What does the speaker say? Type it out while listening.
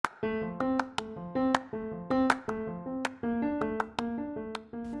Hey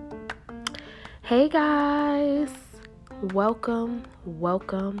guys, welcome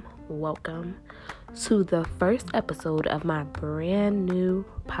to the first episode of my brand new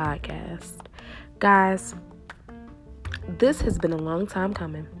podcast. Guys, this has been a long time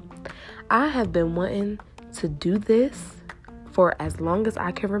coming. I have been wanting to do this for as long as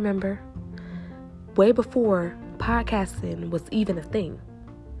I can remember, way before podcasting was even a thing.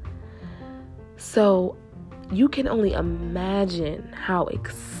 So you can only imagine how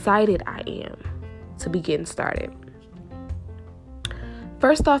excited I am to be getting started.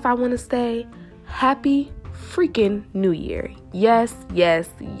 First off, I want to say happy freaking New Year. Yes.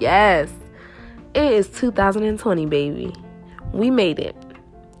 It is 2020, baby. We made it.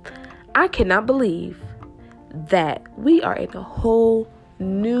 I cannot believe that we are in a whole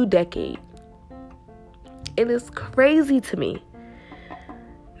new decade. It is crazy to me.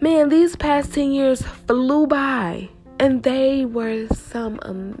 Man, these past 10 years flew by, and they were some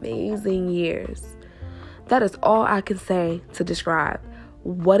amazing years. That is all I can say to describe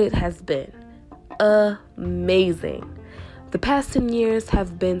what it has been. Amazing. The past 10 years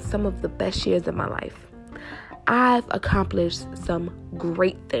have been some of the best years of my life. I've accomplished some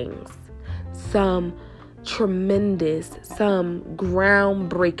great things, some tremendous, some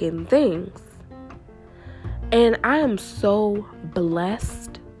groundbreaking things. And I am so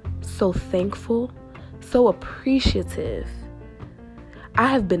blessed, so thankful, so appreciative. I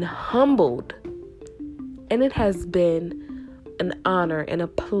have been humbled. And it has been an honor and a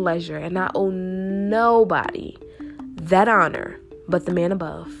pleasure. And I owe nobody that honor but the man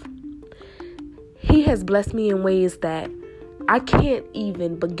above. He has blessed me in ways that I can't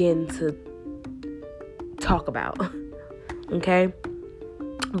even begin to talk about. Okay?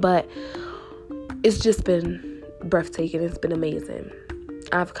 But it's just been breathtaking. It's been amazing.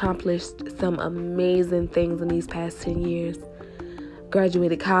 I've accomplished some amazing things in these past 10 years.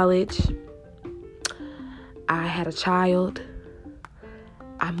 Graduated college. I had a child.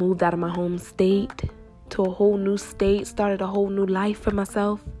 I moved out of my home state to a whole new state, started a whole new life for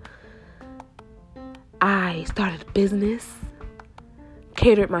myself. I started a business,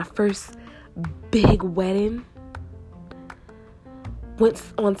 catered my first big wedding, went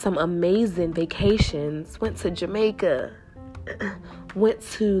on some amazing vacations, went to Jamaica, went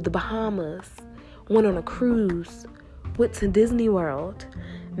to the Bahamas, went on a cruise, went to Disney World,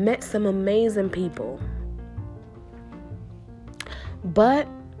 met some amazing people. But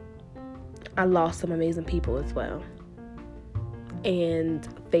I lost some amazing people as well, and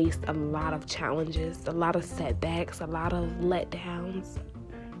faced a lot of challenges, a lot of setbacks, a lot of letdowns,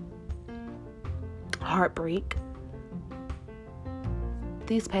 heartbreak.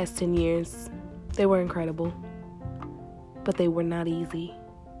 These past 10 years, they were incredible, but they were not easy.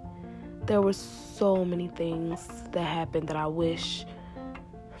 There were so many things that happened that I wish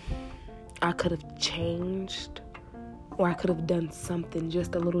I could have changed, or I could have done something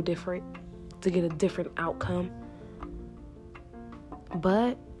just a little different to get a different outcome.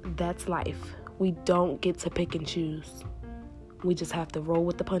 But that's life. We don't get to pick and choose. We just have to roll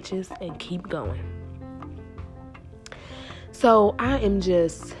with the punches and keep going. So I am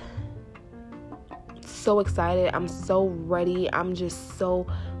just so excited. I'm so ready. I'm just so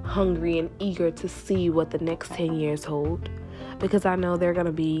hungry and eager to see what the next 10 years hold, because I know they're going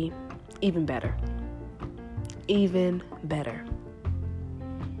to be even better. Even better.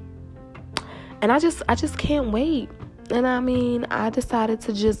 And I just can't wait. And I decided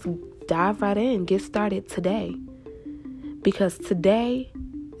to just dive right in, get started today, because today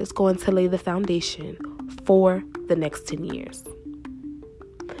is going to lay the foundation for the next 10 years.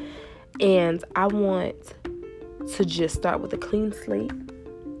 And I want to just start with a clean slate,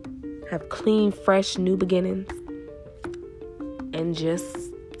 have clean, fresh, new beginnings, and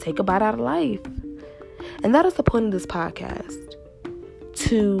just take a bite out of life. And that is the point of this podcast,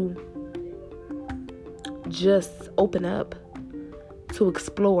 to just open up, to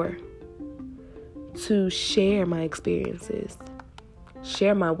explore, to share my experiences,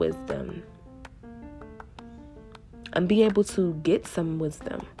 share my wisdom, and be able to get some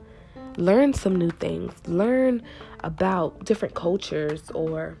wisdom, learn some new things, learn about different cultures,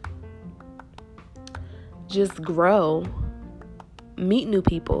 or just grow, meet new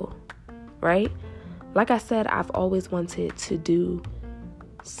people, right? Like I said, I've always wanted to do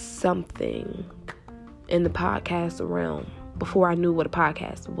something in the podcast realm before I knew what a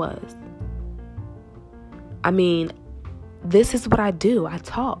podcast was. This is what I do. I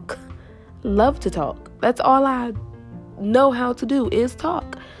talk. Love to talk. That's all I know how to do, is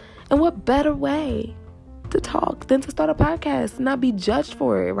talk. And what better way to talk than to start a podcast and not be judged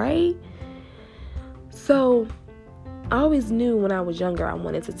for it, right? So I always knew when I was younger I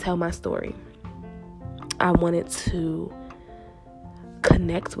wanted to tell my story. I wanted to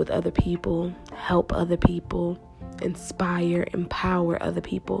connect with other people, help other people, inspire, empower other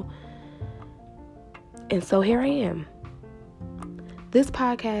people. And so here I am. This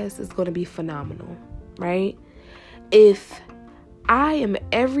podcast is going to be phenomenal, right? If I Am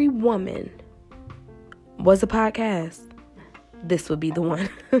Every Woman was a podcast, this would be the one.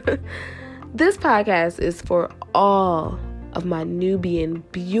 This podcast is for all of my Nubian,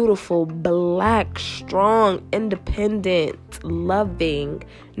 beautiful, Black, strong, independent, loving,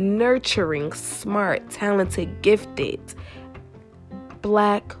 nurturing, smart, talented, gifted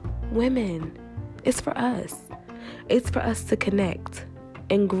Black women. It's for us. It's for us to connect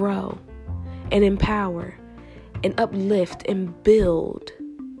and grow and empower and uplift and build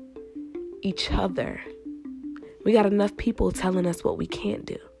each other. We got enough people telling us what we can't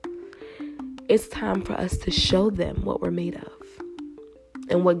do. It's time for us to show them what we're made of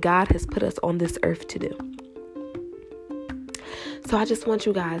and what God has put us on this earth to do. So I just want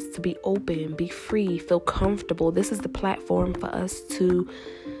you guys to be open, be free, feel comfortable. This is the platform for us to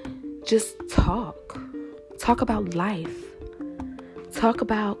just talk about life, talk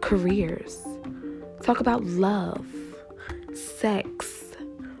about careers, talk about love, sex,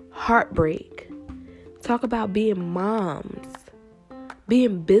 heartbreak, talk about being moms,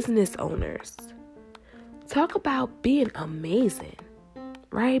 being business owners, talk about being amazing,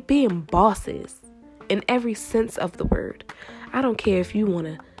 right? Being bosses in every sense of the word. I don't care if you want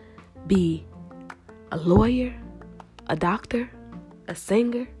to be a lawyer, a doctor, a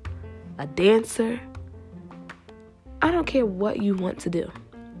singer, a dancer. I don't care what you want to do.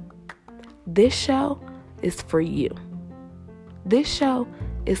 This show is for you. This show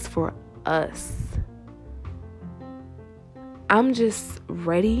is for us. I'm just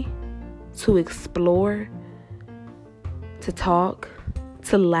ready to explore, to talk,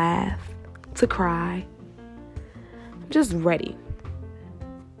 to laugh, to cry. I'm just ready.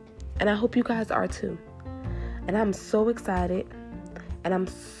 And I hope you guys are too. And I'm so excited. And I'm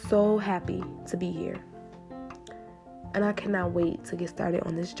so happy to be here. And I cannot wait to get started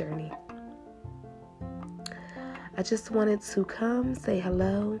on this journey. I just wanted to come, say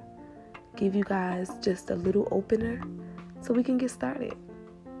hello, give you guys just a little opener so we can get started,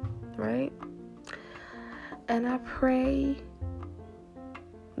 right? And I pray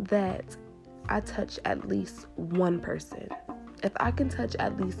that I touch at least one person. If I can touch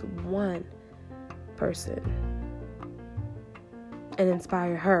at least one person and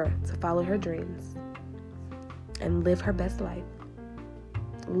inspire her to follow her dreams and live her best life,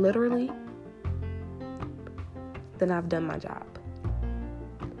 literally, then I've done my job.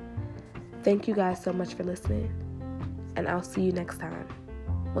 Thank you guys so much for listening, and I'll see you next time.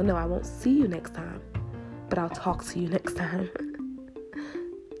 Well, no, I won't see you next time, but I'll talk to you next time.